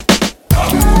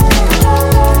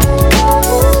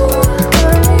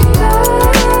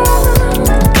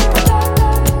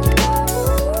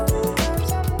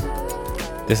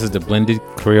This is the Blended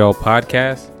Creole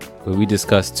Podcast, where we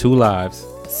discuss two lives,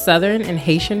 Southern and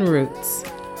Haitian roots.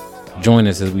 Join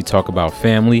us as we talk about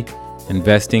family,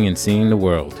 investing, and seeing the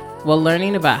world. While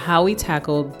learning about how we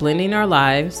tackled blending our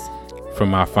lives,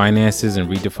 from our finances and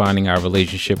redefining our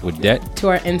relationship with debt, to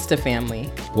our Insta family.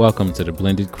 Welcome to the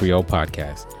Blended Creole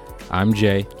Podcast. I'm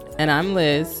Jay. And I'm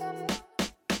Liz.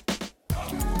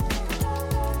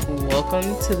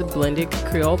 Welcome to the Blended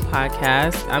Creole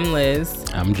Podcast. I'm Liz.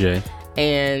 I'm Jay.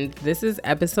 And this is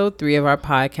episode 3 of our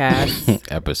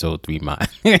podcast. Episode 3,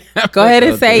 Go ahead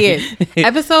and say it.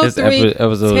 Episode 3.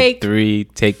 Episode 3,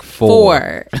 take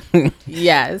 4.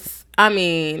 Yes. I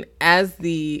mean, as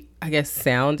the,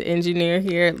 sound engineer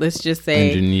here, let's just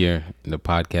say... the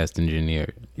podcast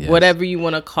engineer. Yes. Whatever you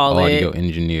want to call Audio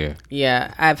engineer.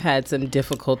 Yeah, I've had some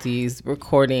difficulties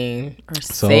recording or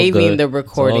saving the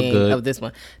recording of this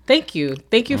one. Thank you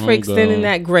for extending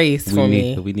that grace for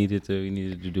me. We needed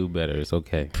to do better. It's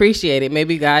okay. Appreciate it.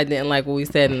 Maybe God didn't like what we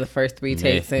said in the first 3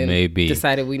 takes and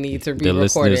decided we need to re-record it. The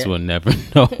listeners will never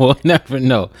know. We'll never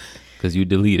know. Because you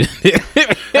deleted it.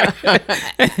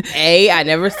 I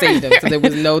never saved them, so there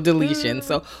was no deletion.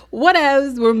 So what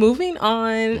else? We're moving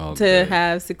on to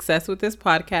have success with this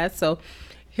podcast. So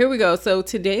here we go. So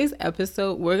today's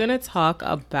episode, we're going to talk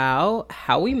about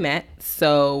how we met.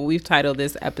 So we've titled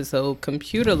this episode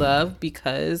Computer Love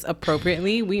because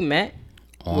appropriately we met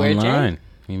online.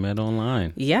 We met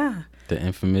online. Yeah. The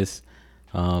infamous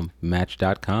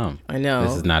Match.com. I know.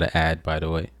 This is not an ad, by the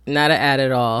way. Not an ad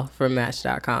at all for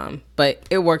Match.com, but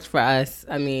it worked for us.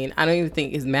 I mean, I don't even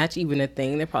think, is Match even a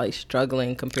thing? They're probably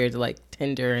struggling compared to like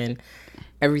Tinder and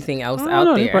everything else out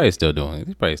there. They're probably still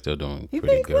doing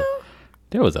pretty good. So?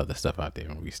 There was other stuff out there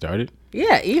when we started.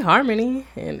 Yeah, eHarmony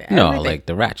and everything. No, like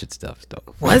the ratchet stuff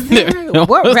though. Was there?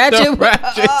 What ratchet?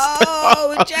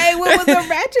 Oh, Jay, what was the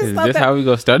ratchet stuff? Is this how we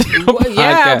gonna start the podcast?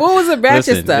 Yeah, what was the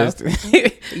ratchet stuff?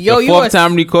 Yo, you fourth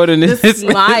time recording this. The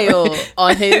smile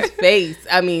on his face.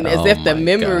 I mean, as if the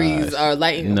memories are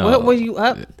like. No, what were you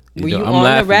up? Were you I'm on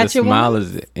laughing. the ratchet the smile one?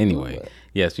 Is anyway.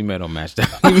 Yes, we met on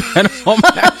Match.com.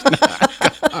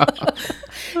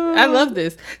 I love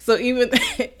this. So even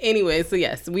anyway, so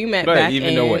yes, we met back.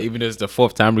 Even though even if it's the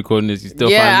 4th time recording this, you still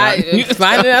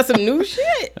finding out some new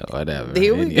shit. Whatever.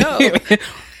 Here we go.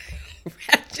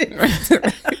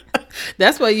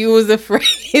 That's why you was afraid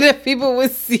that people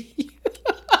would see you.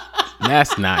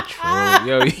 That's not true.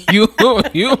 Yo, you blowing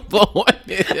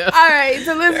it up. All right,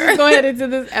 so let's just go ahead into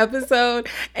this episode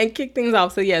and kick things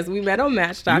off. So yes, we met on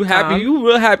Match.com. You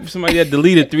real happy somebody had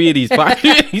deleted 3 of these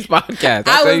podcasts.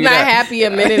 I was not happy a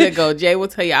minute ago. Jay will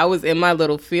tell you I was in my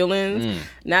little feelings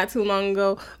not too long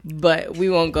ago, but we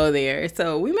won't go there.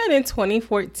 So we met in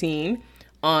 2014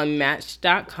 on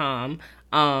Match.com.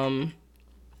 And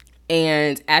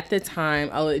at the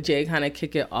time, I'll let Jay kind of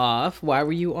kick it off. Why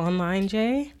were you online,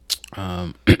 Jay?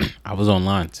 I was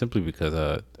online simply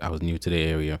because I was new to the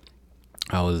area.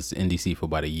 I was in DC for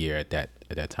about a year at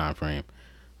that time frame,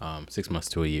 6 months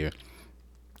to a year.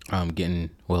 Getting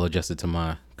well adjusted to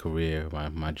my career,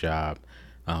 my job,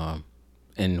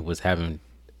 and was finding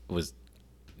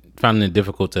it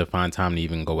difficult to find time to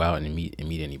even go out and meet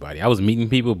anybody. I was meeting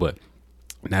people, but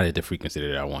not at the frequency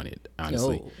that I wanted,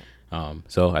 honestly.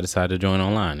 So I decided to join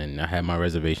online, and I had my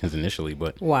reservations initially,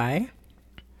 but why?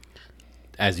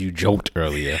 As you joked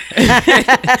earlier,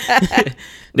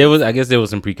 there was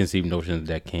some preconceived notions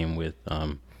that came with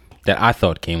that I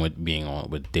thought came with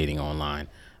with dating online.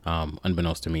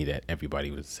 Unbeknownst to me, that everybody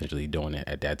was essentially doing it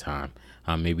at that time.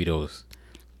 Maybe those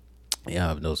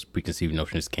preconceived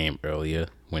notions came earlier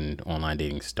when online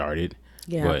dating started.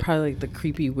 Yeah, probably like the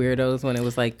creepy weirdos when it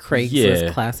was like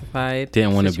Craigslist classified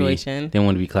situation. Didn't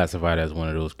want to be classified as one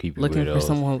of those creepy looking weirdos. For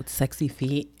someone with sexy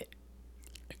feet.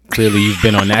 Clearly, you've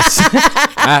been on that.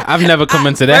 I've never come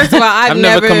into that. First of all, I've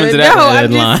never come into that. No, I'm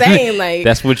just saying, like,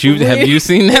 that's what have you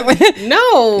seen that?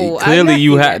 No, clearly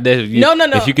you had. No.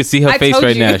 If you could see her face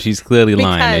right now, she's clearly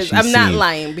lying. I'm not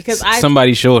lying because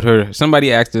somebody showed her.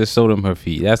 Somebody asked her to show them her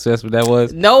feet. That's what that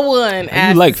was. No one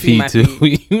asked. You like feet too.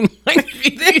 You like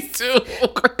feet too.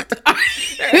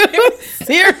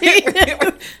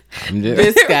 Serious.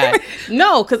 This guy.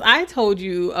 No, because I told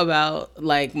you about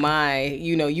like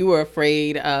you were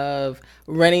afraid of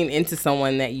running into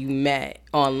someone that you met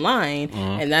online.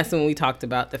 And that's when we talked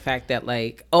about the fact that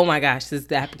like, oh my gosh,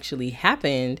 this actually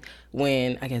happened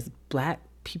when I guess Black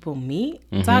People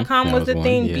Meet.com was the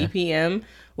thing. Yeah. BPM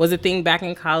was a thing back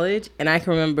in college. And I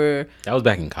can remember. That was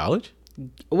back in college?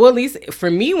 Well, at least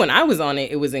for me, when I was on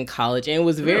it, it was in college. And it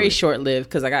was very short-lived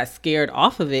because I got scared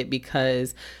off of it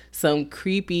because some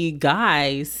creepy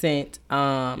guy sent,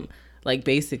 like,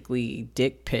 basically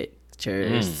dick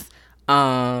pictures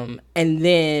And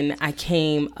then I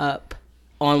came up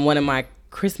on one of my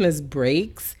Christmas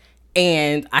breaks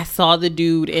and I saw the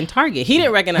dude in Target. He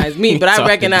didn't recognize me, but I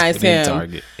recognized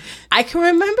him. I can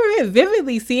remember it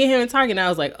vividly, seeing him in Target. And I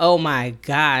was like, oh my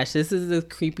gosh, this is the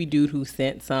creepy dude who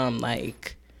sent some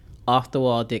like off the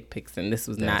wall dick pics, and this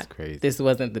was crazy. This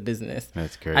wasn't the business.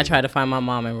 That's crazy. I tried to find my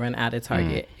mom and run out of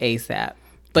Target ASAP.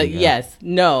 But yes,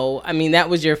 no, I mean, that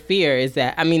was your fear, is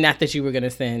that, I mean, not that you were going to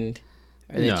send,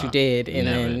 or that you did, and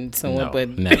then someone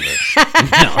would. Never. No,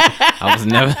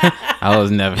 I was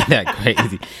never that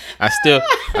crazy.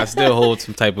 I still hold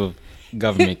some type of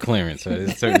government clearance. So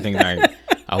there's certain things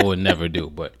I would never do.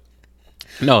 But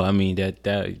no, I mean,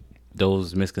 that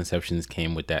those misconceptions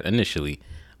came with that initially.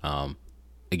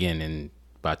 Again, in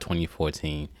about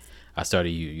 2014, I started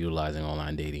utilizing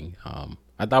online dating.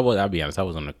 I thought, well, I'll be honest, I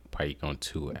was probably on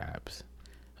 2 apps.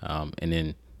 And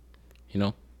then,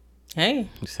 hey,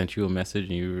 I sent you a message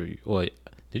and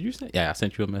did you say? Yeah, I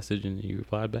sent you a message and you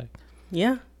replied back.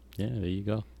 Yeah. Yeah, there you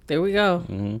go. There we go.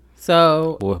 Mm-hmm.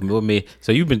 So,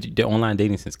 so you've been online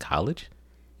dating since college?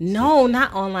 No,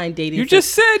 not online dating. You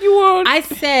just said you were. I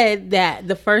said that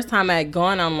the first time I had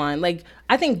gone online, like,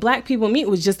 I think Black People Meet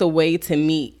was just a way to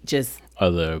meet just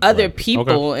other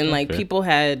people. Okay. And like people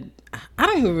had, I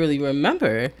don't even really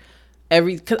remember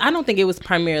because I don't think it was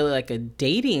primarily like a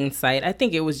dating site. I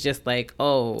think it was just like,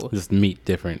 just meet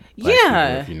different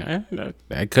Black people,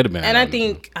 that could have been. And I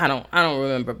think I don't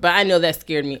remember, but I know that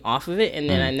scared me off of it, and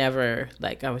then I never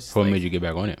I was just what made you get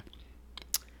back on it?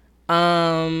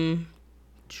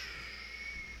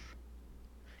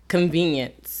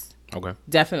 Convenience. Okay.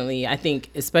 Definitely. I think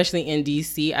especially in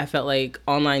DC, I felt like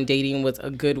online dating was a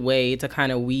good way to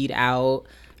kind of weed out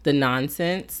the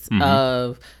nonsense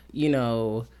of,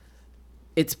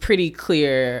 it's pretty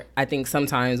clear, I think,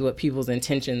 sometimes what people's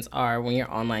intentions are when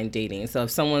you're online dating. So if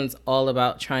someone's all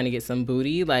about trying to get some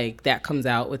booty, like that comes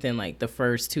out within like the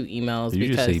first 2 emails. Did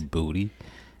you just say booty?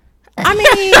 I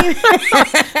mean,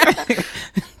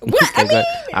 what?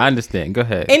 I understand. Go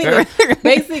ahead. Anyway,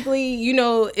 basically,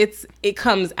 it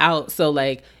comes out. So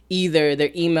like either their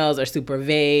emails are super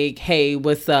vague. Hey,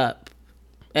 what's up?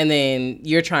 And then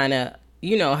you're trying to,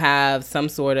 have some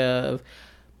sort of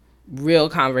real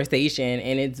conversation,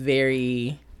 and it's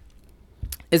very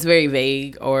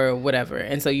vague or whatever.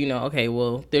 And so, okay,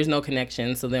 well, there's no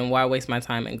connection. So then why waste my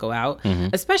time and go out?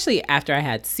 Especially after I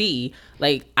had C,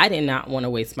 like I did not want to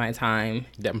waste my time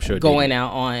going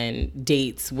out on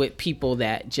dates with people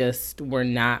that just were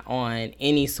not on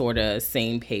any sort of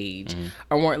same page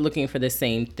or weren't looking for the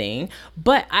same thing.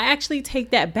 But I actually take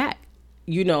that back.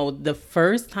 The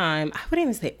first time, I wouldn't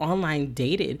even say online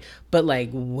dated, but like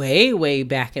way, way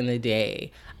back in the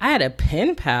day, I had a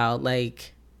pen pal,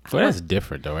 like, well, that's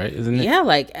different though, right? Isn't it? Yeah,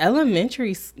 like not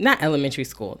elementary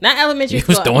school. You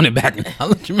was throwing it back in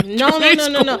elementary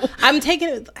No. I'm taking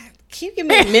it. Can you give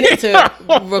me a minute to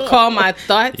recall my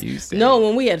thoughts? No,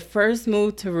 when we had first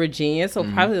moved to Virginia, so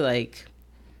probably like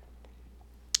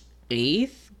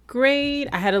 8th grade,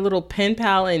 I had a little pen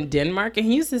pal in Denmark, and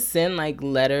he used to send like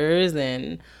letters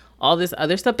and all this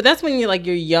other stuff. But that's when you're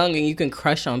young and you can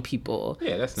crush on people.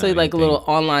 Yeah, that's so like a little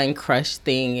online crush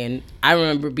thing. And I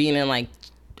remember being in like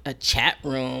a chat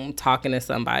room talking to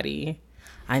somebody.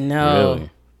 I know. Really?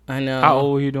 I know. How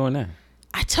old were you doing that?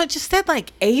 I just said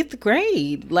like 8th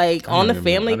grade, like on the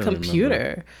family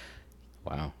computer.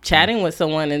 Wow. Chatting with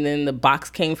someone, and then the box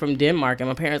came from Denmark, and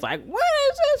my parents like, what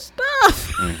is this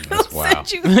stuff? That's wild.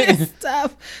 Send you this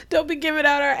stuff. Don't be giving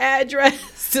out our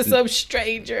address to some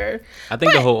stranger. I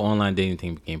think the whole online dating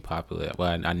thing became popular.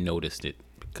 Well, I noticed it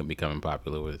becoming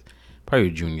popular with probably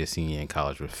junior, senior in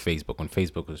college with Facebook, when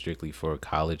Facebook was strictly for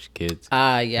college kids.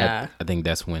 Yeah. I think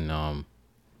that's when I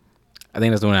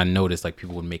noticed like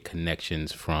people would make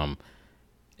connections from,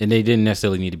 and they didn't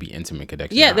necessarily need to be intimate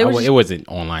connections. Yeah, it wasn't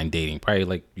online dating. Probably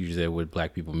like you said with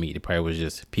Black People Meet, it probably was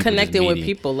just people connecting with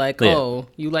people. Like,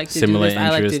 you like to similar do this,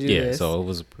 interests. I like to do this. Yeah, so it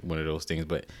was one of those things,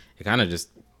 but it kind of just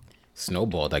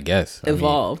snowballed, I guess.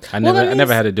 Evolved. I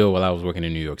never had to do it while I was working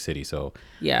in New York City. So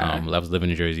yeah, I was living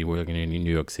in New Jersey, working in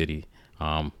New York City.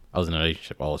 I was in a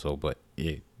relationship also, but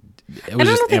it was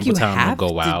just ample time to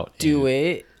go out. Do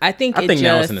it. I think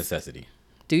now it's a necessity.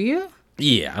 Do you?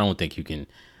 Yeah, I don't think you can.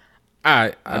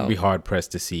 I'd be hard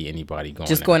pressed to see anybody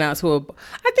going out to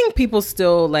I think people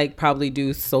still like probably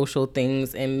do social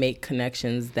things and make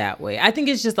connections that way. I think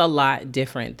it's just a lot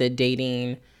different, the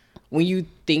dating. When you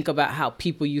think about how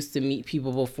people used to meet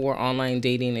people before online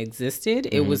dating existed,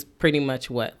 it was pretty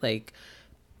much like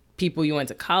people you went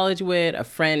to college with, a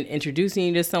friend introducing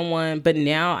you to someone. But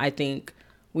now I think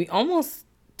we almost,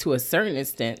 to a certain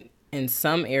extent, in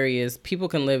some areas, people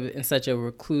can live in such a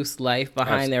recluse life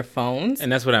behind their phones.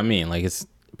 And that's what I mean. Like, it's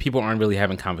people aren't really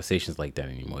having conversations like that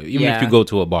anymore. Even if you go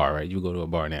to a bar, right? You go to a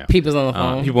bar now. People's on the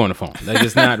phone. People on the phone. Like,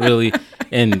 it's not really.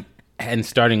 And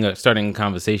starting a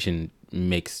conversation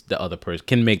makes the other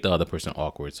person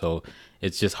awkward. So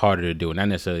it's just harder to do. Not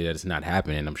necessarily that it's not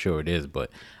happening. I'm sure it is, but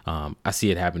I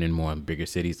see it happening more in bigger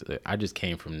cities. I just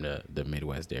came from the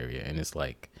Midwest area, and it's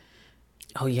like,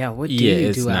 oh yeah, what do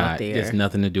you do out there? There's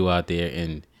nothing to do out there,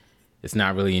 and it's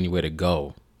not really anywhere to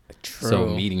go. True. So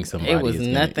meeting somebody, it was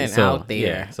nothing out there.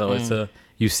 Yeah, so it's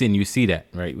you see that,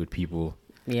 right, with people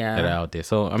that are out there.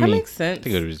 So I mean, makes sense. I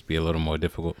think it would just be a little more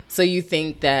difficult. So you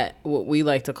think that what we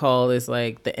like to call is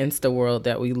like the Insta world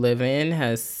that we live in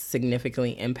has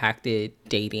significantly impacted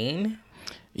dating?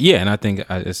 Yeah, and I think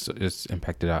it's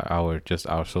impacted our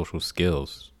social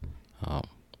skills.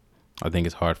 I think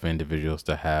it's hard for individuals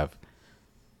to have,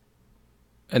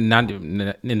 and not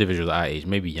individuals our age,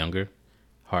 maybe younger,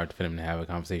 hard for them to have a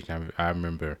conversation. I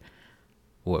remember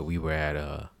what we were at.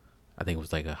 I think it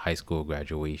was like a high school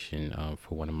graduation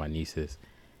for one of my nieces,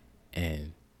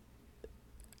 and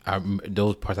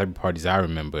those type of parties I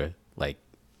remember, like,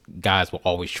 guys were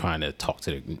always trying to talk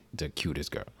to the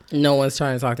cutest girl. No one's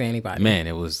trying to talk to anybody. Man,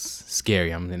 it was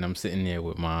scary. I'm sitting there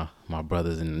with my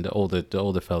brothers and the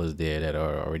older fellas there that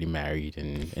are already married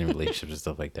and in relationships and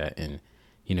stuff like that, and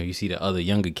you know, you see the other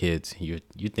younger kids. You're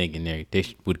thinking they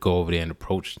would go over there and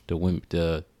approach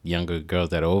the younger girls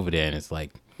that are over there, and it's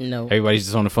like, no, everybody's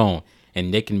just on the phone,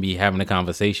 and they can be having a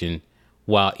conversation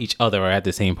while each other are at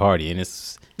the same party, and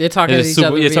they're talking to each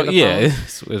other.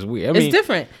 It's weird. I mean, it's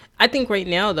different. I think right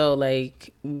now though,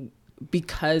 like,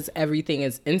 because everything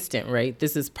is instant, right?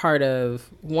 This is part of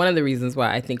one of the reasons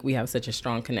why I think we have such a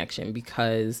strong connection,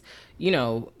 because, you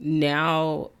know,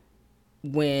 now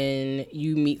when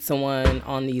you meet someone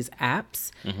on these apps,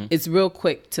 it's real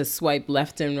quick to swipe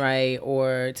left and right,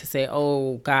 or to say,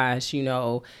 oh gosh, you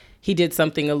know, he did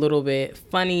something a little bit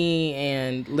funny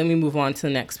and let me move on to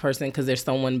the next person because there's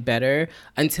someone better,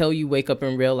 until you wake up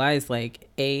and realize, like,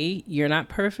 A, you're not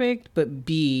perfect, but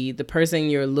B, the person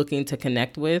you're looking to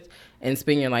connect with and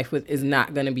spend your life with is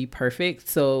not going to be perfect.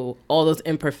 So all those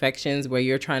imperfections where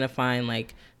you're trying to find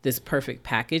like this perfect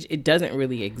package, it doesn't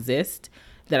really exist.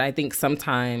 That I think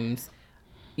sometimes,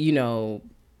 you know,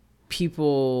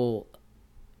 people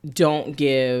don't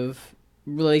give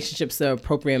relationships the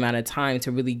appropriate amount of time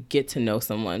to really get to know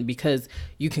someone, because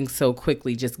you can so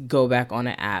quickly just go back on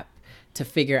an app to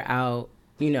figure out,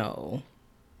 you know,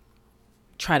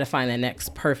 try to find the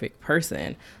next perfect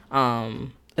person.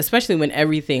 Especially when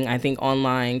everything, I think,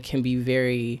 online can be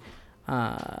very,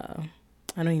 I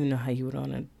don't even know how you would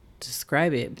want to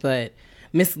describe it, but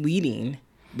misleading.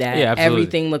 That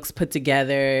everything looks put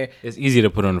together. It's easy to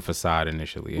put on a facade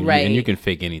initially, and right? And you can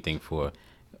fake anything for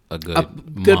a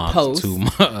good month, post, 2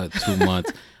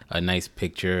 months, a nice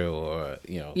picture, or,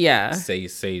 you know, say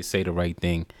the right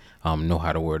thing, know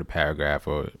how to word a paragraph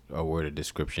or word a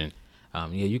description.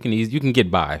 You can get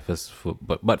by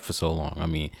but for so long. I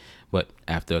mean, but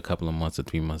after a couple of months or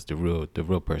 3 months, the real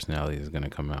personality is gonna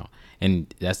come out,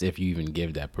 and that's if you even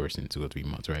give that person 2 or 3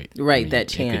 months, right? Right, I mean, that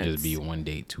chance. It could just be 1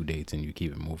 date, 2 dates, and you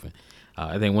keep it moving.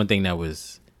 I think one thing that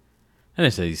was not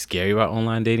necessarily scary about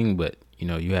online dating, but, you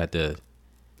know, you had to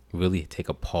really take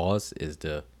a pause, is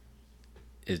the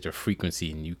frequency,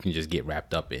 and you can just get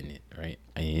wrapped up in it, right?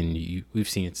 And we've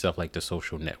seen stuff like The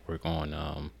Social Network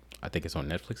on I think it's on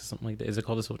Netflix or something like that. Is it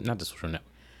called not The Social Network?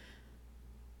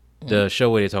 The show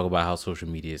where they talk about how social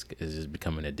media is just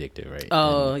becoming addictive, right?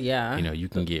 Oh, and, yeah. you know, you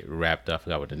can get wrapped up. I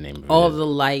forgot what the name of it all is. the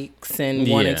likes and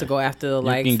wanting to go after the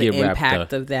likes, the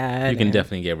impact of that. You can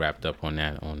definitely get wrapped up on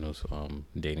that, on those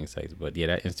dating sites. But yeah,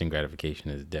 that instant gratification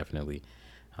is definitely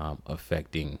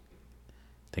affecting.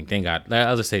 Thank God.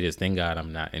 I'll just say this. Thank God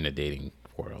I'm not in the dating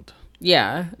world.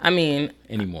 Yeah. I mean,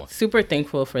 anymore. Super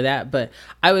thankful for that. But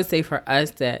I would say for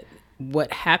us that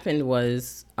what happened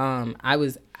was I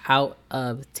was out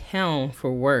of town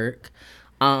for work.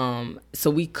 So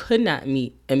we could not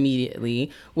meet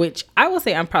immediately, which I will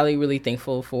say I'm probably really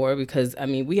thankful for, because I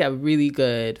mean, we have really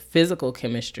good physical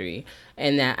chemistry,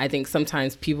 and that I think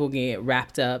sometimes people get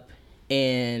wrapped up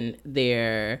in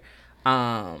their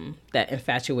that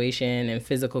infatuation and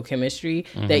physical chemistry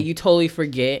that you totally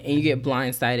forget, and you get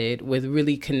blindsided with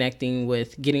really connecting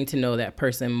with getting to know that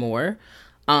person more.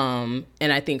 And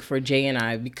I think for Jay and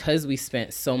I, because we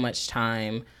spent so much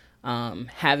time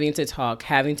having to talk,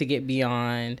 having to get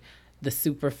beyond the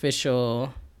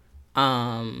superficial,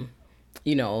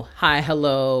 you know, hi,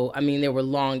 hello. I mean, there were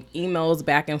long emails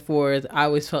back and forth. I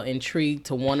always felt intrigued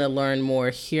to want to learn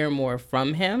more, hear more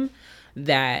from him,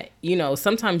 that, you know,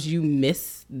 sometimes you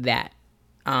miss that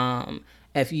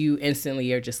If you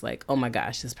instantly are just like, oh my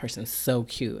gosh, this person's so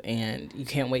cute and you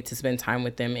can't wait to spend time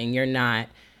with them, and you're not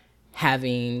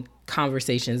having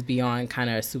conversations beyond kind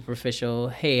of superficial,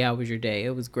 hey, how was your day?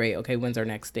 It was great. Okay, when's our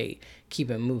next date?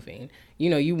 Keep it moving.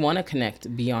 You want to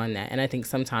connect beyond that. And I think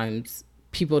sometimes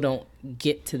people don't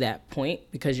get to that point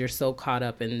because you're so caught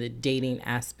up in the dating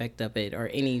aspect of it or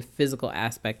any physical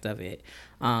aspect of it.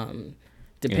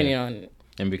 Depending on...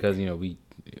 And because,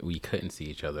 we couldn't see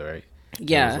each other, right?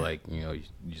 Yeah. It was like, you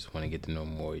just want to get to know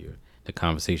more. The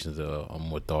conversations are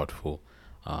more thoughtful.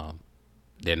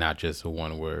 They're not just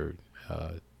one word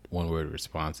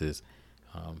responses.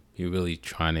 You're really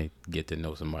trying to get to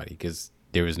know somebody because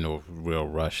there is no real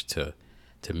rush to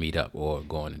meet up or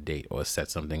go on a date or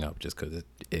set something up just because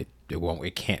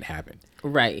it can't happen.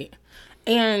 Right.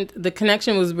 And the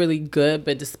connection was really good,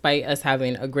 but despite us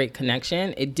having a great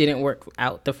connection, it didn't work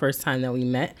out the first time that we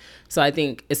met. So I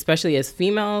think, especially as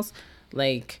females,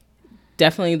 like,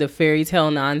 definitely the fairy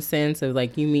tale nonsense of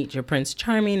like you meet your Prince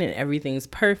Charming and everything's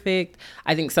perfect.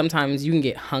 I think sometimes you can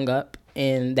get hung up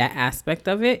in that aspect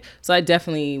of it. So I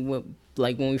definitely would,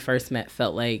 like, when we first met,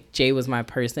 felt like Jay was my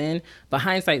person. But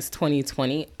hindsight's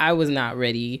 2020. I was not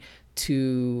ready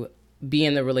to be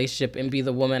in the relationship and be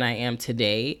the woman I am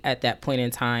today at that point in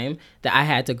time, that I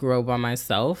had to grow by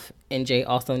myself. And Jay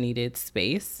also needed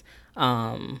space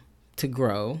to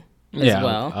grow as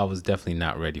well. I was definitely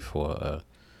not ready for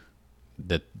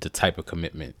the type of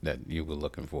commitment that you were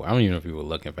looking for. I don't even know if you were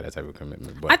looking for that type of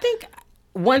commitment. But I think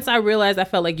once I realized I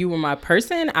felt like you were my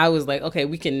person, I was like, okay,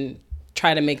 we can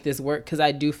try to make this work. Because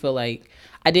I do feel like,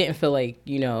 I didn't feel like,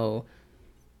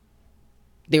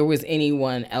 there was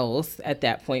anyone else at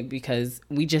that point, because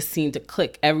we just seemed to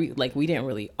click we didn't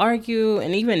really argue.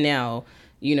 And even now,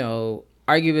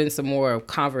 arguments are more of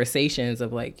conversations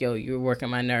of like, yo, you're working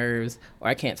my nerves, or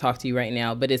I can't talk to you right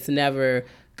now. But it's never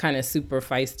kind of super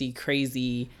feisty,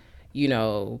 crazy,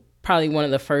 probably one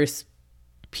of the first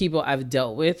people I've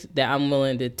dealt with that I'm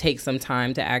willing to take some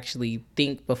time to actually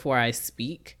think before I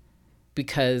speak,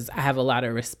 because I have a lot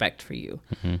of respect for you.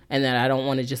 Mm-hmm. And that I don't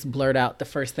want to just blurt out the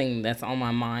first thing that's on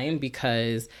my mind,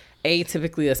 because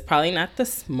typically that's probably not the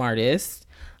smartest.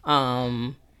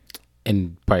 And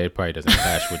probably doesn't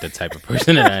clash with the type of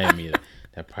person that I am either.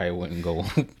 That probably wouldn't go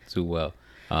too well.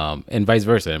 And vice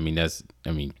versa.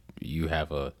 You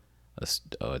have a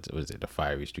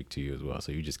fiery streak to you as well.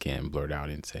 So you just can't blurt out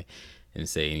and say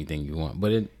anything you want.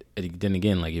 But then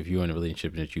again, like, if you're in a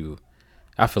relationship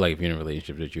I feel like if you're in a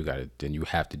relationship that then you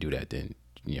have to do that. Then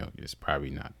it's probably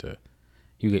not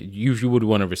you would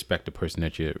want to respect the person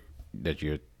that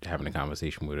you're having a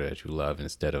conversation with, or that you love,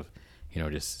 instead of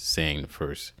just saying the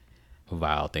first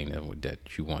vile thing that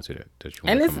you want to that you want.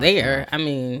 And it's there.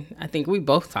 I think we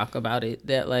both talk about it,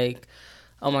 that like,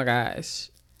 oh my gosh,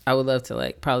 I would love to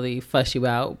like probably fuss you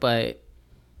out, but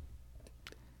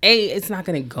it's not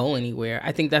going to go anywhere.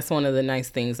 I think that's one of the nice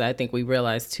things I think we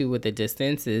realized too with the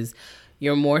distance is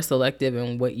you're more selective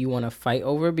in what you want to fight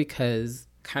over, because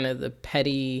kind of the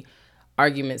petty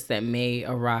arguments that may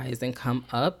arise and come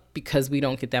up because we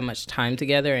don't get that much time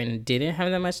together and didn't have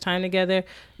that much time together.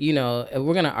 If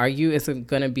we're going to argue, it's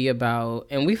going to be about,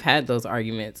 and we've had those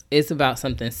arguments, it's about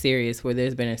something serious where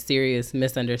there's been a serious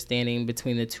misunderstanding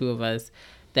between the two of us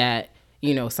that,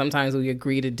 sometimes we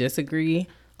agree to disagree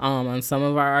on some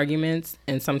of our arguments.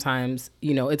 And sometimes,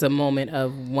 it's a moment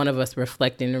of one of us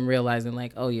reflecting and realizing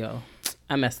like, oh, yo,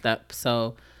 I messed up.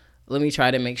 So let me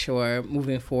try to make sure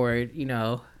moving forward,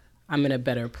 I'm in a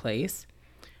better place.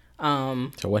 So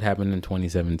what happened in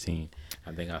 2017?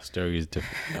 I think our story is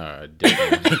different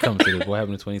when it comes to this. What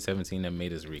happened in 2017 that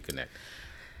made us reconnect?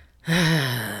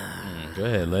 Go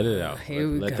ahead, let it out.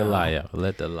 Let the lie out.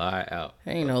 Let the lie out.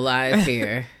 There ain't no lies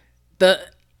here.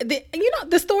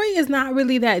 The story is not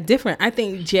really that different. I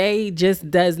think Jay just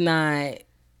does not.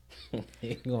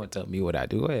 You gonna tell me what I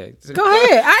do? Go ahead. Go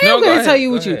ahead. I am gonna tell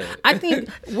you what you. I think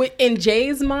in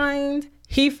Jay's mind,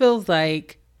 he feels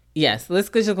like, yes. Let's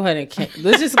just go ahead and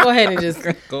just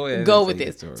go with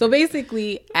this. So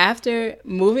basically, after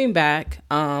moving back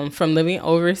from living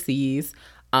overseas,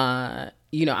 I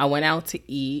went out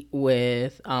to eat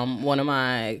with one of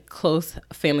my close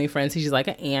family friends. She's like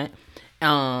an aunt.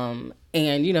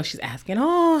 And, she's asking,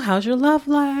 oh, how's your love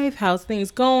life? How's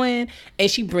things going? And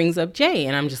she brings up Jay.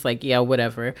 And I'm just like, yeah,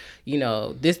 whatever.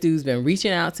 This dude's been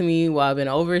reaching out to me while I've been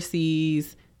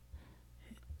overseas.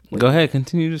 Go ahead.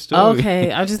 Continue the story.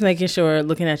 Okay. I'm just making sure,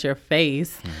 looking at your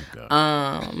face.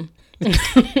 Oh,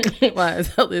 while I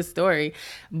tell this story.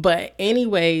 But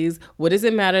anyways, what does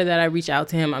it matter that I reach out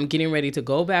to him? I'm getting ready to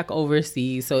go back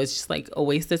overseas. So it's just like a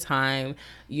waste of time,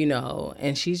 you know.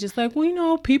 And she's just like, well, you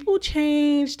know, people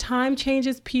change. Time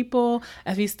changes people.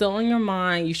 If he's still on your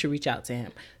mind, you should reach out to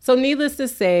him. So needless to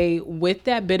say, with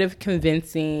that bit of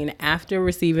convincing, after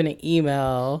receiving an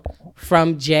email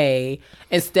from Jay,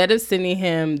 instead of sending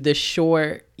him the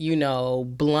short, you know,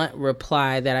 blunt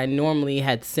reply that I normally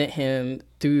had sent him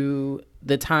through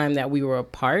the time that we were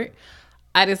apart,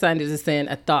 I decided to send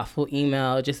a thoughtful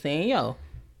email just saying, yo,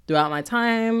 throughout my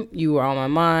time, you were on my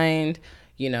mind.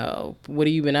 You know, what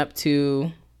have you been up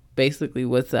to? Basically,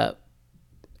 what's up?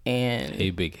 And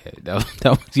hey, big head. That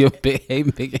was your hey,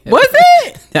 big head. Was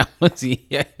it? That was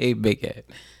your hey, big head.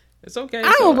 It's okay.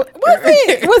 I don't. Was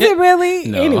it? Was it really?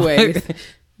 No. Anyways,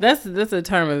 that's a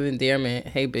term of endearment.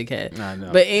 Hey, big head. I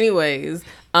know. But anyways,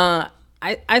 I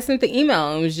sent the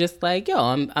email and was just like, yo,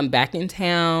 I'm back in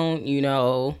town, you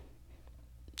know,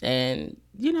 and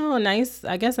you know, a nice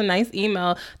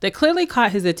email that clearly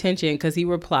caught his attention because he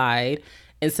replied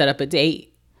and set up a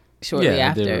date shortly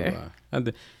after. I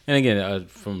did. And again,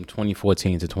 from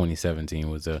 2014 to 2017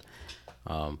 was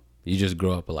you just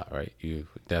grow up a lot, right?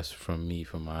 That's from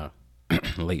my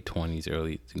late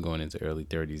 20s, going into early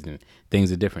 30s, and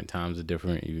things are different. Times are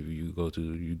different. You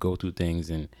go through things,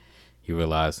 and you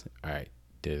realize, all right,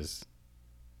 it's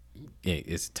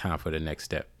time for the next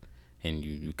step, and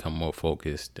you become more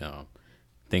focused.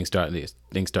 Things start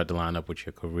to line up with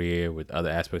your career, with other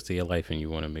aspects of your life, and you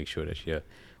want to make sure that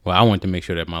I wanted to make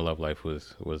sure that my love life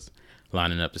was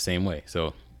lining up the same way.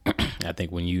 So I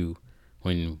think when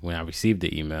I received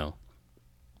the email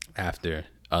after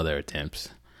other attempts,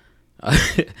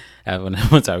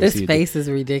 once I received this face is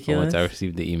ridiculous. Once I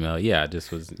received the email, I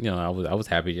just was, you know, I was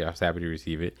happy. I was happy to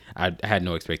receive it. I had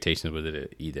no expectations with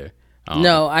it either.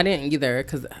 No, I didn't either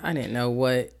because I didn't know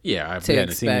what. Yeah, we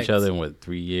hadn't seen each other in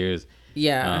 3 years.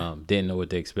 Yeah. Didn't know what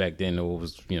to expect. Didn't know what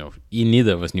was, you know,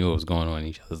 neither of us knew what was going on in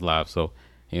each other's lives. So,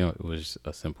 you know, it was just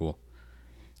a simple.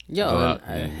 Go out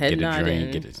and get a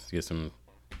drink,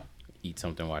 eat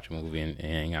something, watch a movie, and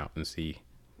hang out and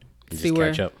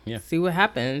catch up. Yeah. See what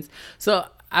happens. So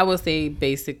I will say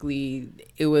basically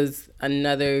it was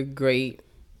another great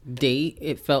date.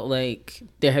 It felt like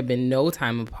there had been no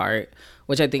time apart,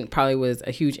 which I think probably was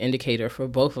a huge indicator for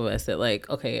both of us that like,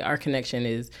 okay, our connection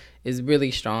is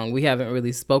really strong. We haven't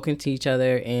really spoken to each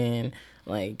other in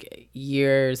like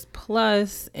years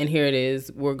plus, and here it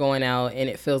is, we're going out, and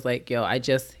it feels like, yo,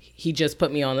 he just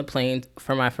put me on the plane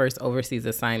for my first overseas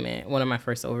assignment, one of my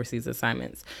first overseas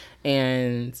assignments.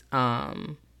 And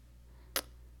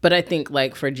but I think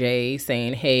like for Jay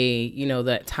saying, hey, you know,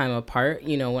 that time apart,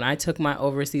 you know, when I took my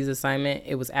overseas assignment,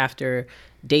 it was after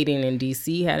dating in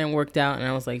DC hadn't worked out, and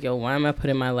I was like, yo, why am I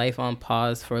putting my life on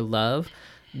pause for love?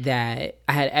 That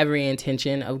I had every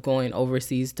intention of going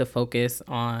overseas to focus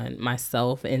on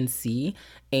myself and see,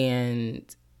 and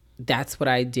that's what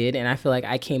I did. And I feel like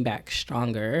I came back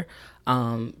stronger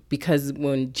because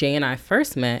when Jay and I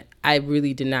first met, I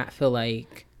really did not feel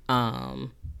like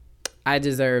I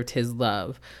deserved his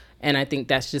love. And I think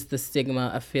that's just the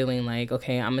stigma of feeling like,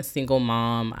 okay, I'm a single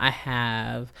mom, I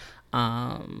have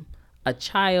a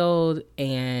child,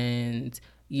 and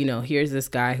you know, here's this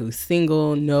guy who's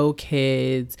single, no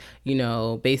kids, you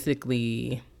know,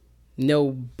 basically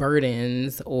no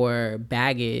burdens or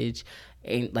baggage.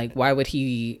 And like, why would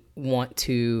he want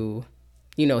to,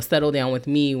 you know, settle down with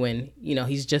me when, you know,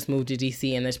 he's just moved to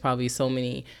DC and there's probably so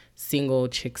many single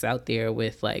chicks out there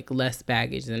with like less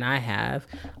baggage than I have.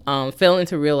 Failing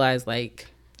to realize like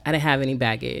I didn't have any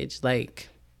baggage. Like,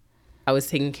 I was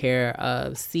taking care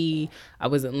of C. I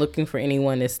wasn't looking for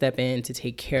anyone to step in to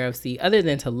take care of C other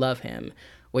than to love him,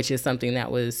 which is something that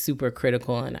was super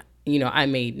critical. And, you know, I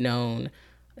made known,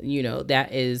 you know,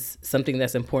 that is something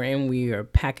that's important. We are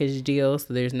package deals.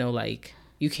 So there's no like,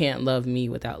 you can't love me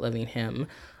without loving him,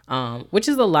 which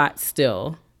is a lot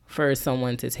still for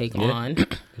someone to take on.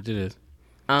 It is.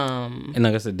 And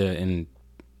like I said,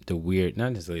 the weird,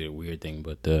 not necessarily the weird thing,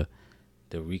 but the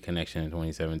reconnection in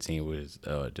 2017 was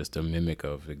just a mimic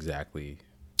of exactly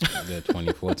the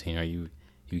 2014. Or you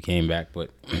came back,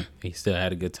 but he still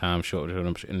had a good time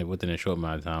within a short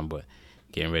amount of time, but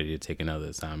getting ready to take another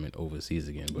assignment overseas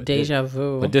again. But Deja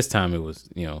vu. But this time it was,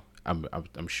 you know,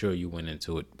 I'm sure you went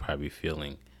into it probably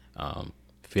feeling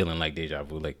like deja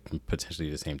vu, like potentially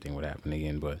the same thing would happen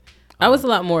again. But I was a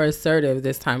lot more assertive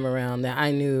this time around. That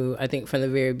I knew, I think from the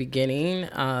very beginning,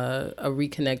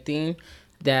 reconnecting.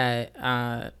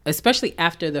 that especially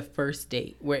after the first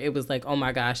date where it was like, oh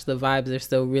my gosh, the vibes are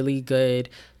still really good.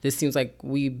 This seems like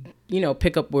we,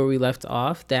 pick up where we left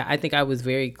off. That I think I was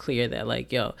very clear that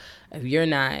like, yo, if you're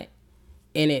not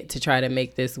in it to try to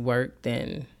make this work,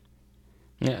 then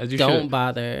don't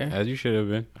bother. As you should have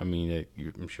been. I mean,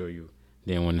 I'm sure you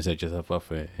didn't want to set yourself up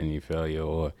for any failure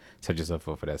or set yourself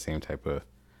up for that same type of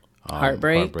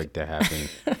heartbreak that happened.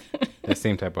 That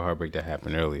same type of heartbreak that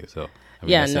happened earlier. So I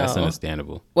mean, that's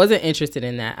understandable. Wasn't interested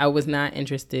in that. I was not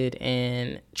interested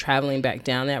in traveling back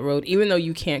down that road, even though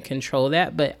you can't control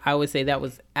that. But I would say that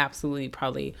was absolutely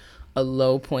probably a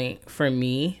low point for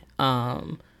me.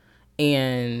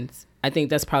 And I think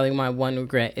that's probably my one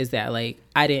regret is that like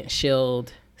I didn't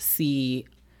shield C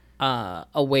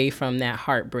away from that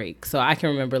heartbreak. So I can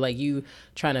remember like you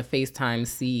trying to FaceTime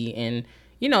C and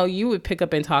you would pick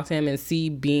up and talk to him, and C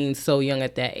being so young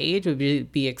at that age would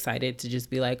be excited to just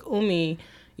be like, Umi,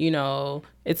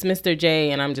 it's Mr.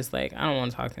 J. And I'm just like, I don't want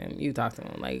to talk to him. You talk to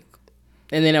him. Like,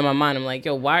 and then in my mind, I'm like,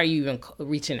 yo, why are you even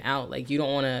reaching out? Like, you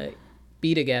don't want to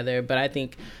be together. But I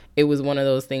think it was one of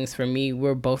those things for me.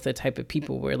 We're both the type of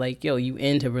people where like, yo, you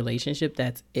end a relationship,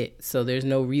 that's it. So there's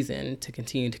no reason to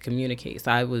continue to communicate.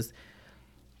 So I was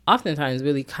oftentimes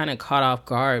really kind of caught off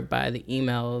guard by the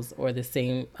emails or the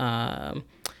same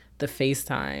the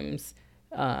FaceTimes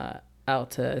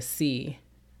out to C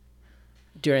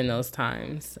during those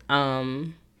times.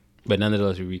 But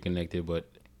nonetheless, you reconnected. But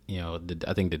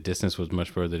I think the distance was much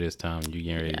further this time. You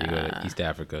getting ready to go to East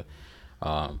Africa.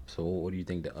 So what do you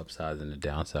think the upsides and the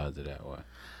downsides of that were?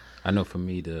 I know for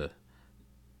me the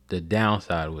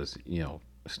downside was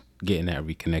getting that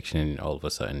reconnection and all of a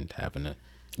sudden having to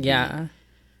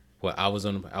Well, I was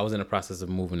in the process of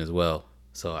moving as well,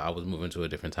 so I was moving to a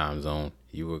different time zone.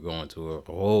 You were going to a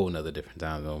whole another different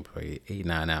time zone for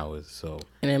 8-9 hours. So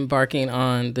and embarking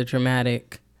on the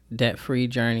dramatic debt-free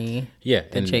journey.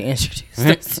 That Jay introduced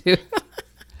us to.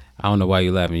 I don't know why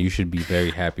you're laughing. You should be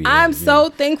very happy. I'm so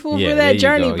thankful for that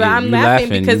journey, but I'm laughing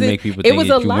because it was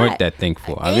a lot. You weren't that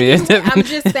thankful. I'm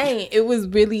just saying, it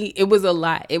was a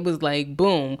lot. It was like,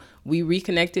 boom, we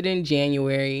reconnected in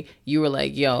January. You were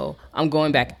like, yo, I'm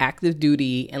going back active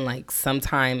duty in like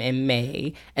sometime in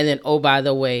May. And then, oh, by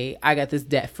the way, I got this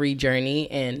debt-free journey.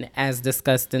 And as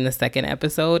discussed in the second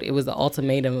episode, it was the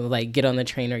ultimatum of like, get on the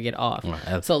train or get off.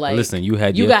 Well, so like, listen, you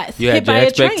had your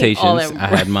expectations. I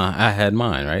had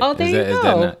mine, right? Oh, there you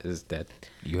go. Is that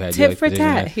you had tit for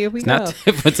tat? Here we go. Not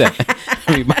tit for tat.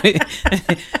 Everybody,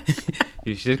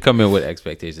 you should come in with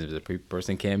expectations. If a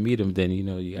person can't meet them, then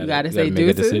you gotta say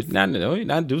make deuces. A decision.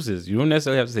 Not deuces. You don't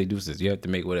necessarily have to say deuces. You have to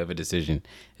make whatever decision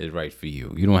is right for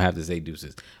you. You don't have to say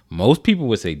deuces. Most people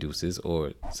would say deuces,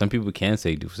 or some people can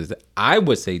say deuces. I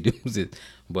would say deuces,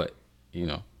 but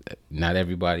not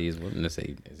everybody is willing to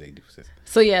say deuces.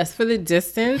 So yes, for the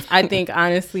distance, I think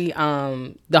honestly,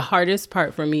 the hardest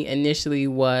part for me initially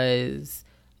was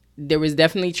there was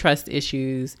definitely trust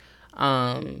issues,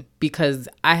 because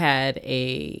I had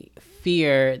a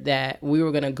fear that we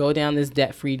were gonna go down this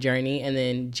debt-free journey, and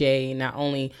then Jay not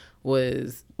only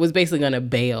was basically gonna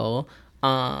bail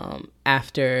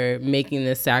after making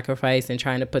this sacrifice and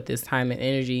trying to put this time and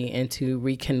energy into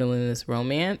rekindling this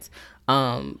romance.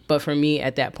 But for me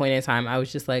at that point in time, I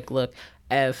was just like, look,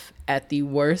 if at the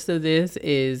worst of this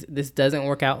doesn't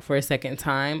work out for a second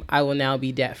time, I will now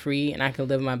be debt free and I can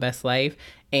live my best life.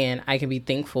 And I can be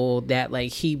thankful that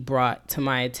like he brought to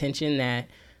my attention that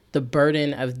the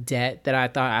burden of debt that I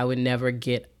thought I would never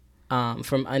get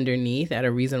from underneath at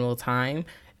a reasonable time,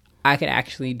 I could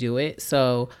actually do it.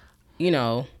 So,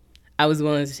 I was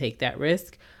willing to take that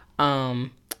risk.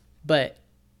 But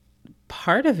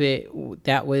part of it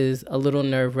that was a little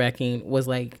nerve-wracking was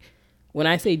like, when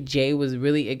I say Jay was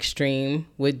really extreme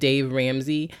with Dave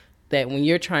Ramsey, that when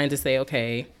you're trying to say,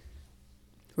 okay,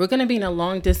 we're going to be in a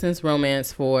long distance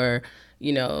romance for,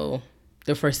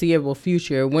 the foreseeable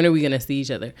future. When are we going to see each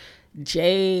other?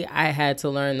 Jay, I had to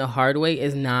learn the hard way,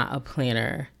 is not a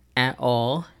planner at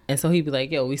all. And so he'd be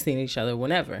like, yo, we seen each other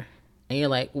whenever. And you're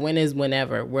like, when is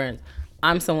whenever?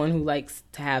 I'm someone who likes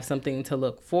to have something to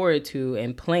look forward to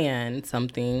and plan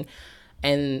something.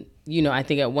 And, I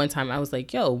think at one time I was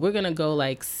like, yo, we're going to go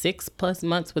like 6+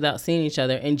 months without seeing each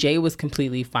other. And Jay was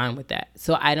completely fine with that.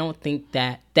 So I don't think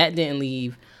that didn't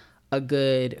leave a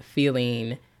good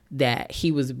feeling that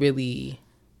he was really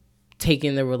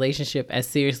taking the relationship as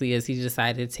seriously as he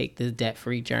decided to take this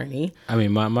debt-free journey. I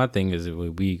mean, my thing is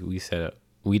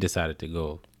we decided to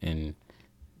go on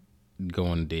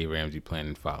the Dave Ramsey plan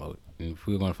and follow it. And if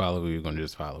we were going to follow it, we were going to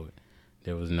just follow it.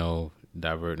 There was no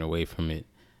diverting away from it.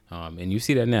 And you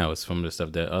see that now. It's from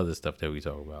the other stuff that we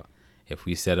talk about. if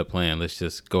we set a plan, let's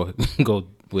just go go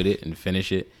with it and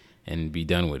finish it and be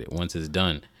done with it. Once it's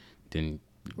done, then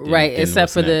right. then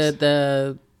Except what's for next?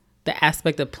 the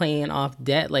aspect of paying off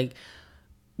debt, like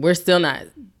we're still not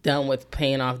done with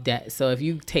paying off debt. So if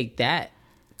you take that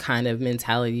kind of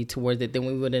mentality towards it, then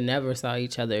we would have never saw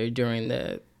each other during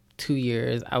the 2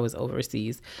 years I was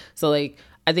overseas. So like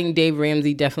I think Dave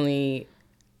Ramsey definitely,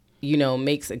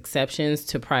 makes exceptions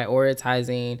to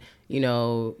prioritizing,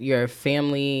 your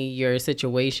family, your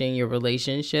situation, your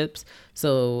relationships.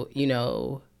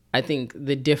 So, I think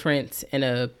the difference in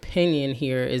opinion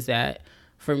here is that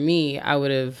for me, I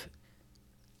would have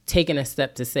taken a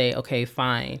step to say, okay,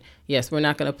 fine. Yes, we're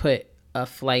not going to put a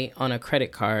flight on a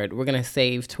credit card. We're going to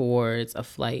save towards a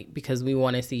flight because we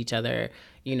want to see each other,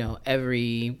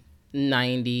 every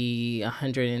 90,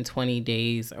 120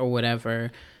 days or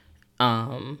whatever.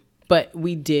 But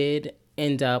we did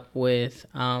end up with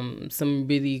some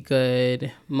really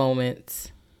good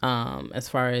moments as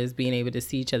far as being able to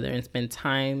see each other and spend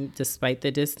time despite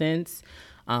the distance.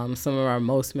 Some of our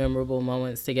most memorable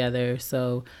moments together.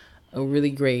 So a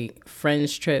really great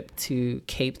friends trip to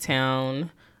Cape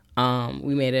Town.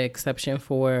 We made an exception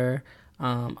for,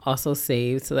 also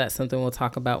saved. So that's something we'll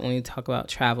talk about when we talk about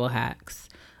travel hacks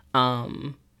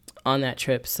on that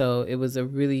trip. So it was a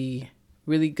really,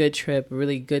 really good trip,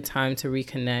 really good time to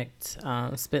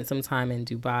reconnect. Spent some time in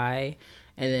Dubai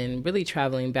and then really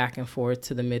traveling back and forth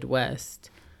to the Midwest.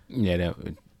 Yeah,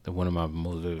 one of my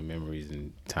most vivid memories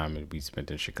and time that we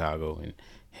spent in Chicago and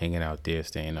hanging out there,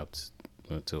 staying up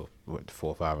till 4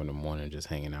 or 5 in the morning, just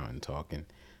hanging out and talking.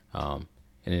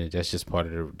 And that's just part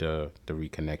of the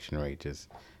reconnection, right? Just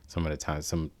some of the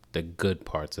times, the good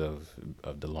parts of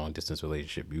the long distance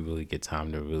relationship. You really get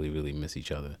time to really, really miss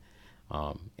each other,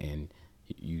 and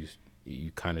you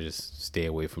kind of just stay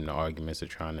away from the arguments or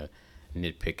trying to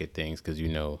nitpick at things because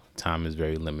time is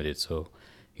very limited. So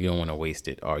you don't want to waste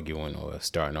it arguing or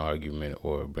starting an argument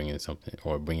or bringing something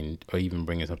or even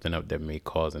bringing something up that may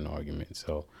cause an argument.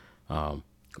 So,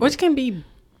 which can be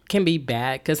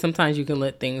bad because sometimes you can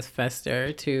let things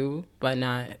fester too by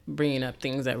not bringing up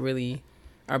things that really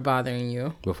are bothering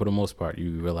you. But for the most part,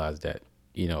 you realize that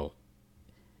it's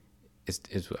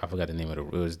I forgot the name of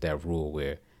it was that rule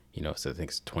where so I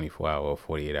think it's 24-hour or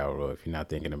 48-hour rule. If you're not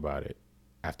thinking about it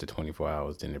after 24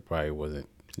 hours, then it probably wasn't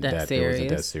that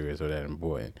serious or that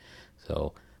important.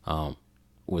 So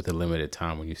with a limited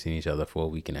time, when you've seen each other for a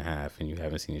week and a half and you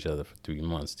haven't seen each other for 3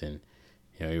 months, then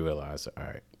you realize, all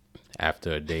right,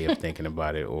 after a day of thinking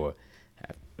about it or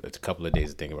a couple of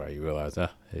days of thinking about it, you realize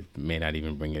it may not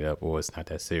even bring it up or it's not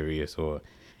that serious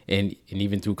and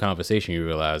even through conversation you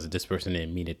realize that this person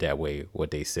didn't mean it that way,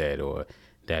 what they said, or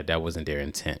that wasn't their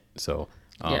intent. So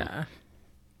it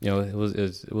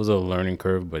was a learning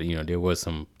curve, but there was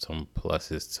some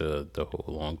pluses to the whole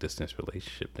long distance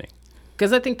relationship thing.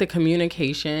 Because I think the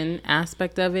communication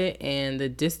aspect of it and the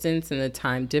distance and the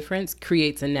time difference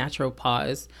creates a natural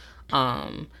pause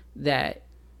that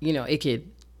it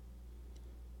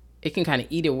can kind of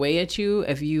eat away at you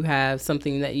if you have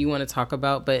something that you want to talk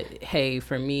about. But hey,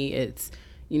 for me, it's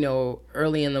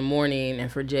early in the morning, and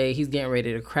for Jay, he's getting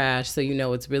ready to crash. So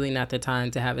it's really not the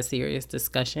time to have a serious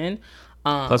discussion.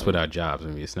 Plus, with our jobs, I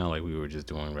mean, it's not like we were just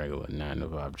doing regular 9 to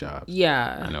 5 jobs.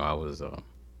 Yeah, I know I was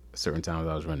certain times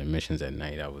I was running missions at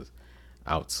night. I was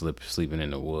out sleeping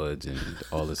in the woods and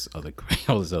all this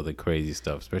other crazy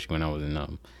stuff, especially when I was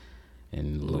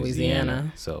in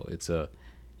Louisiana. So it's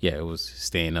it was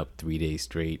staying up 3 days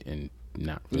straight and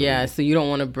not really. Yeah, so you don't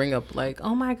want to bring up like,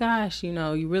 oh my gosh,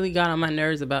 you really got on my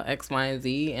nerves about X, Y, and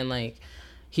Z, and like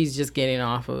he's just getting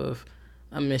off of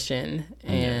a mission,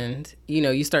 and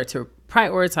you start to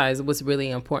prioritize what's really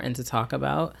important to talk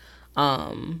about.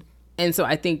 And so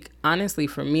I think, honestly,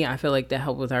 for me, I feel like that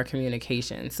helped with our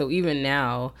communication. So even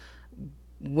now,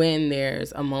 when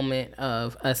there's a moment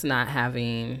of us not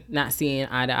seeing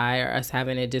eye to eye or us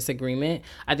having a disagreement,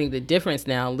 I think the difference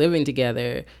now, living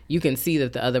together, you can see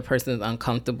that the other person is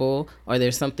uncomfortable or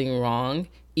there's something wrong,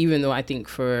 even though I think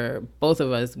for both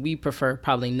of us, we prefer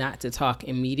probably not to talk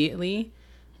immediately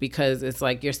because it's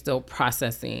like you're still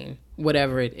processing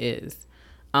whatever it is.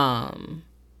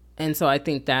 And so I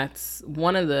think that's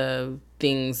one of the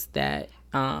things that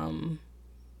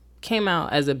came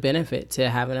out as a benefit to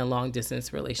having a long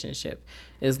distance relationship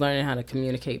is learning how to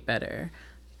communicate better.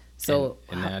 So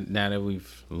and now that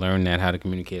we've learned how to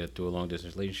communicate through a long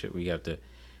distance relationship, we have to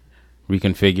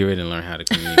reconfigure it and learn how to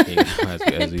communicate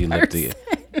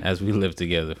as we live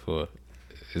together for.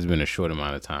 It's been a short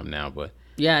amount of time now, but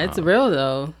yeah, it's real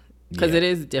though. Because it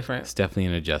is different. It's definitely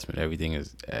an adjustment.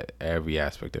 Every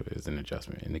aspect of it is an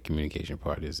adjustment, and the communication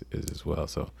part is as well.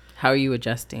 So, how are you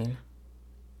adjusting?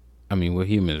 I mean, we're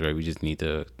humans, right? We just need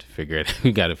to figure it.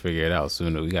 We got to figure it out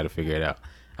sooner. We got to figure it out.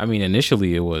 I mean,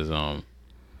 initially it was if I'm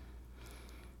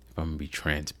gonna be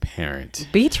transparent.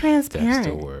 Be transparent. That's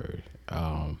the word.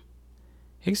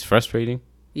 It's frustrating.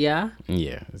 Yeah.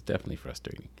 Yeah, it's definitely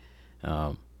frustrating.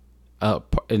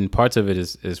 And parts of it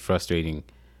is frustrating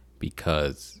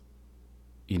because,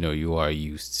 you are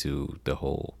used to the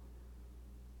whole.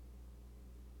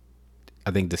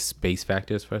 I think the space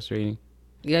factor is frustrating.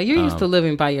 Yeah, you're used to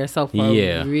living by yourself for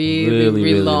a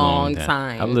really long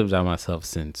time. I've lived by myself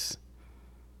since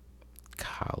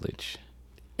college.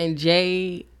 And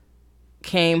Jay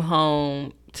came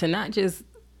home to not just,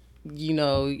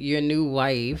 your new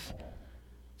wife,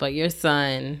 but your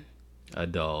son. A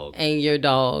dog. And your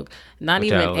dog. Not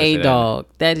even a dog.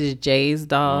 That is Jay's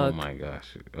dog. Oh, my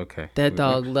gosh. Okay. That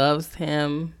dog loves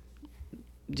him.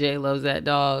 Jay loves that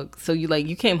dog. So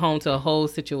you came home to a whole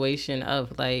situation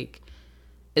of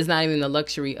it's not even the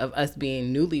luxury of us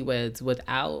being newlyweds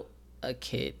without a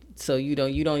kid. So you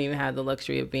don't even have the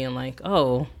luxury of being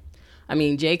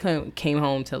Jay came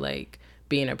home to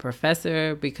being a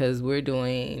professor because we're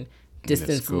doing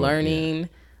distance learning.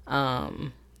 Yeah.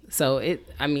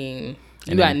 You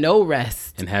got no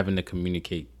rest. And having to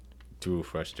communicate through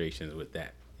frustrations with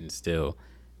that and still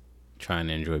trying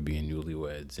to enjoy being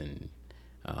newlyweds and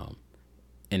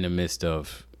in the midst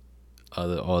of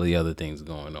all the other things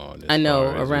going on. I know,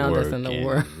 around us in the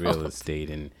world. Real estate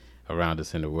and around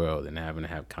us in the world, and having to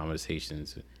have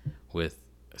conversations with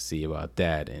C about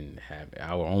that and have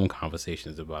our own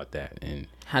conversations about that. And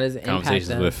how does it conversations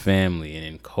impact us? with family, and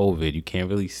in COVID, you can't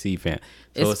really see family.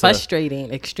 So it's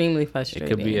frustrating, extremely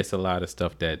frustrating. It's a lot of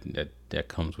stuff that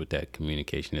comes with that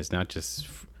communication. It's not just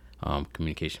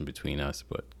communication between us,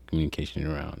 but communication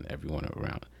among everyone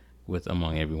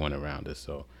around us.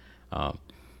 So,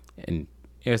 and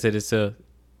like I said, it's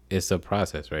a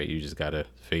process, right? You just gotta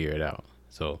figure it out.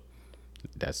 So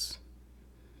that's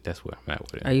where I'm at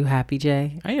with it. Are you happy,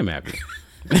 Jay? I am happy.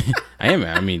 I am.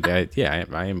 I mean, I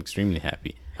am extremely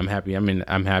happy. I'm happy. I mean,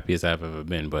 I'm happy as I've ever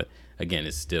been. But again,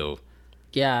 it's still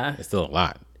a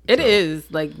lot. It is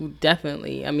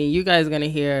definitely. I mean, you guys are gonna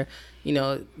hear,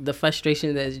 the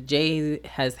frustration that Jay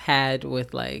has had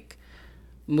with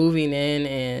moving in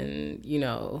and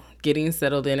getting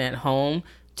settled in at home,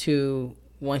 to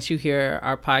once you hear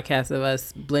our podcast of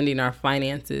us blending our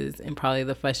finances and probably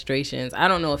the frustrations. I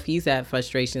don't know if he's had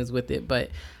frustrations with it, but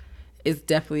it's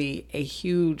definitely a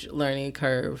huge learning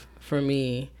curve for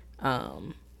me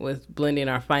with blending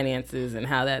our finances and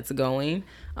how that's going.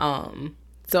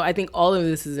 So I think all of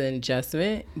this is an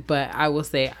adjustment, but I will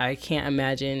say I can't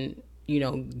imagine,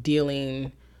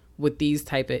 dealing with these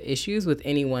type of issues with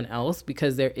anyone else,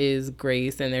 because there is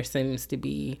grace and there seems to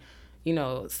be,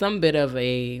 some bit of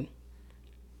a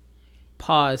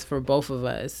pause for both of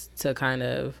us to kind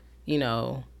of,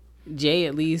 Jay,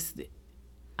 at least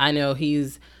I know if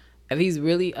he's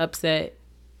really upset,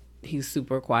 he's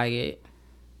super quiet.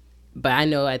 But I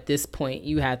know at this point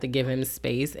you have to give him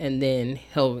space, and then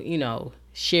he'll,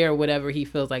 share whatever he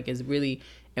feels like is really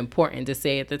important to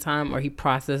say at the time, or he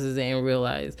processes it and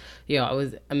realize, I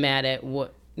was mad at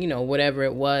whatever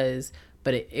it was,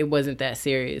 but it wasn't that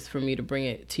serious for me to bring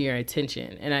it to your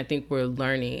attention. And I think we're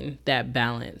learning that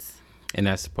balance. And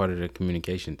that's part of the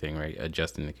communication thing, right?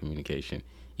 Adjusting the communication.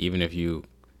 Even if you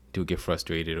do get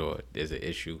frustrated or there's an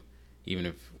issue, even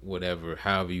if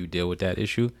however you deal with that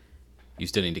issue, you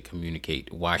still need to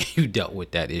communicate why you dealt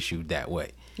with that issue that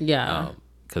way. Yeah.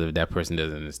 Because if that person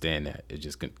doesn't understand that, it's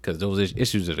just because those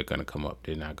issues that are going to come up,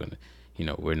 they're not going to,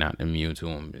 we're not immune to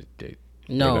them. They're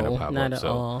gonna pop not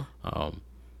up. At all.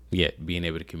 Being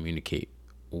able to communicate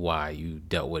why you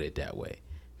dealt with it that way.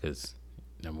 Because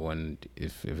number one,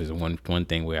 if it's one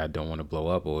thing where I don't want to blow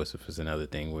up, or if it's another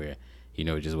thing where,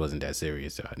 it just wasn't that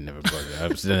serious, so I never brought it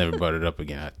up. I never brought it up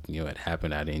again. It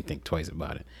happened. I didn't think twice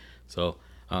about it. So,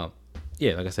 like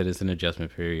I said, it's an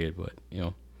adjustment period, but,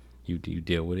 you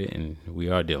deal with it, and we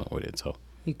are dealing with it. So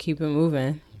you keep it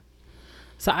moving.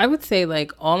 So I would say,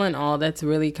 all in all, that's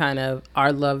really kind of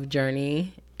our love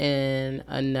journey in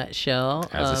a nutshell.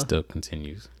 As it still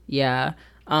continues. Yeah.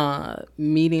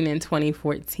 Meeting in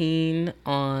 2014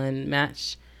 on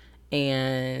Match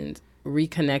and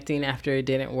reconnecting after it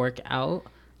didn't work out.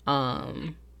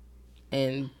 And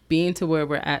being to where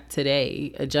we're at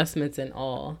today, adjustments and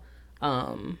all.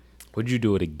 Would you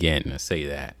do it again? Let's say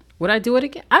that. Would I do it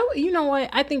again? You know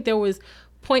what? I think there was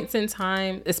points in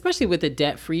time, especially with the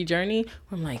debt-free journey,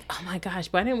 where I'm like, oh my gosh,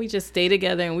 why didn't we just stay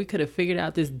together and we could have figured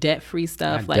out this debt-free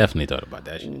stuff? I definitely thought about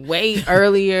that shit. Way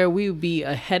earlier. We would be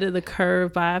ahead of the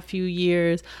curve by a few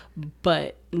years.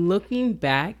 But looking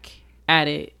back at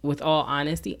it, with all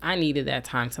honesty, I needed that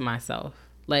time to myself.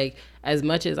 Like, as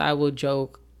much as I will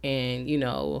joke and, you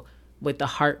know, with the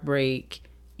heartbreak,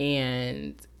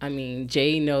 and I mean,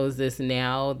 Jay knows this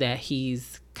now that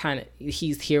he's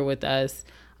here with us,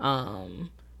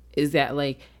 is that,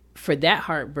 like, for that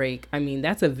heartbreak, I mean,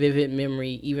 that's a vivid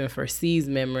memory, even for C's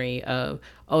memory of,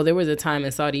 oh, there was a time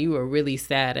in Saudi you were really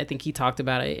sad. I think he talked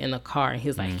about it in the car, and he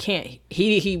was like,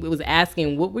 he was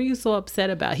asking, what were you so upset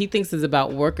about? He thinks it's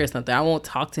about work or something. I won't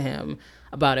talk to him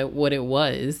about it, what it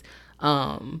was.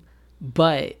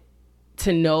 But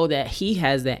to know that he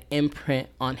has that imprint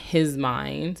on his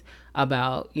mind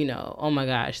about, you know, oh my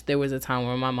gosh, there was a time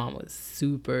where my mom was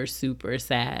super, super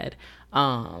sad.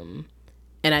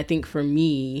 And I think for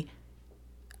me,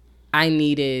 I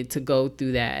needed to go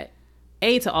through that,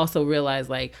 to also realize,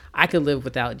 like, I could live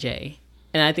without Jay.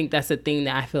 And I think that's a thing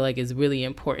that I feel like is really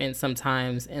important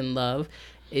sometimes in love,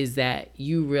 is that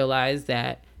you realize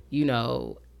that, you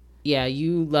know, yeah,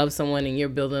 you love someone and you're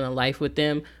building a life with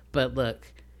them. But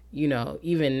look, you know,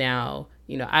 even now,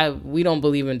 you know, we don't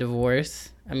believe in divorce.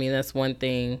 I mean, that's one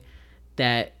thing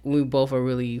that we both are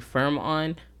really firm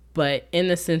on. But in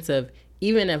the sense of,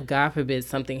 even if, God forbid,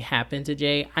 something happened to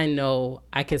Jay, I know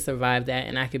I could survive that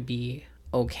and I could be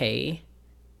okay.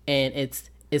 And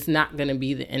it's not going to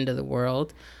be the end of the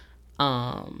world.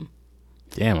 Damn,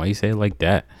 why you say it like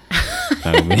that?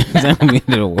 I mean,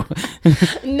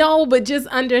 no, but just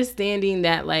understanding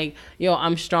that, like, yo,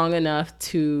 I'm strong enough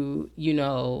to, you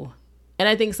know, and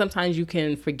I think sometimes you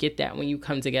can forget that when you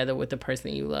come together with the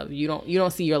person you love. You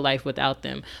don't see your life without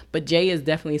them. But Jay is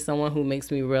definitely someone who makes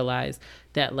me realize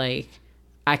that, like,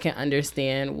 I can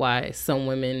understand why some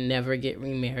women never get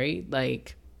remarried.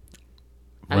 Like,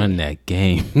 run that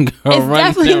game, girl. It's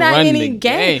definitely not any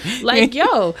game. Like,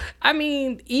 yo, I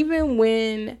mean, even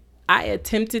when I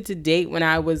attempted to date when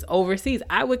I was overseas,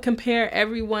 I would compare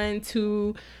everyone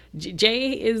to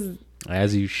Jay. Is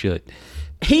as you should.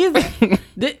 He's I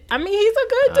mean, he's a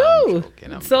good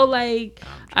dude. I'm so joking.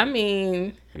 I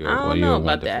mean, I don't know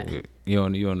about that. You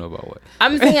don't know about what?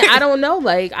 I'm saying I don't know.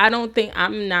 Like,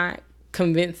 I'm not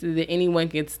convinced that anyone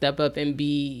can step up and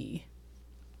be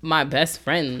my best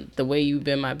friend the way you've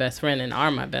been my best friend and are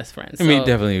my best friend. So, I mean,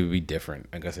 definitely would be different.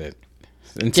 Like I said,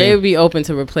 Jay would be open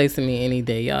to replacing me any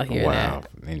day. Y'all hear that? Wow.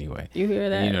 Anyway, you hear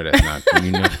that? You know that's not.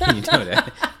 You know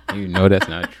that. You know that's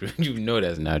not true. You know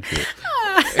that's not true.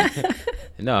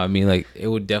 No, I mean, like, it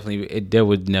would definitely. There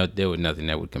would nothing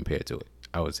that would compare to it.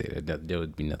 I would say that there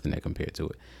would be nothing that compared to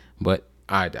it. But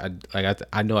I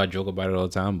know I joke about it all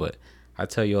the time, but I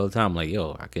tell you all the time, like,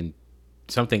 yo,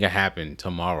 something could happen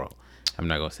tomorrow. I'm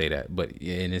not gonna say that, but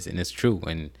yeah, and it's true.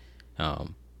 And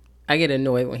I get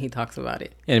annoyed when he talks about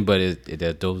it.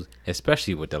 But those,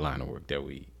 especially with the line of work that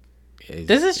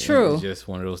this is true. It's just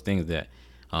one of those things that,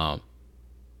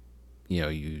 you know,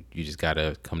 you just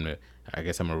gotta come to. I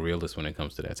guess I'm a realist when it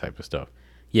comes to that type of stuff.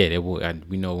 Yeah,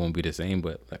 we know it won't be the same,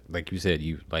 but like you said,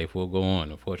 life will go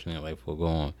on. Unfortunately, life will go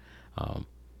on.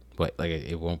 But like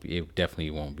it won't be. It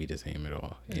definitely won't be the same at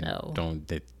all. No.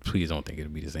 Please don't think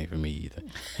it'll be the same for me either.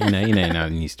 You're not out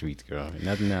in these streets, girl.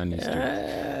 Nothing out in these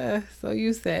streets. So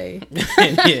you say.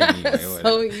 Yeah, anyway,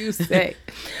 so you say.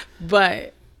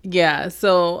 But yeah,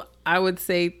 so I would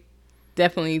say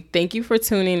definitely thank you for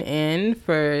tuning in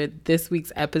for this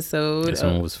week's episode. This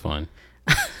one was fun.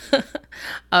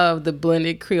 Of the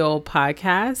Blended Creole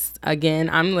podcast. Again,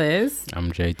 I'm Liz.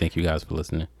 I'm Jay. Thank you guys for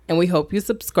listening. And we hope you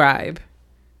subscribe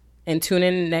and tune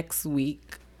in next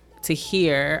week to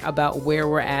hear about where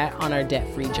we're at on our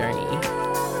debt-free journey.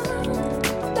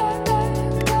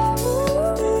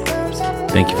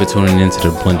 Thank you for tuning in to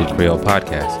the Blended Creole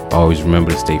podcast. Always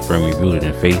remember to stay firmly rooted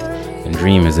in faith and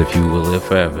dream as if you will live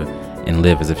forever and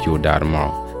live as if you will die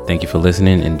tomorrow. Thank you for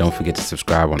listening, and don't forget to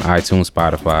subscribe on iTunes,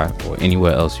 Spotify, or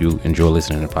anywhere else you enjoy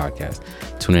listening to podcasts.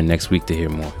 Tune in next week to hear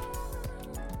more.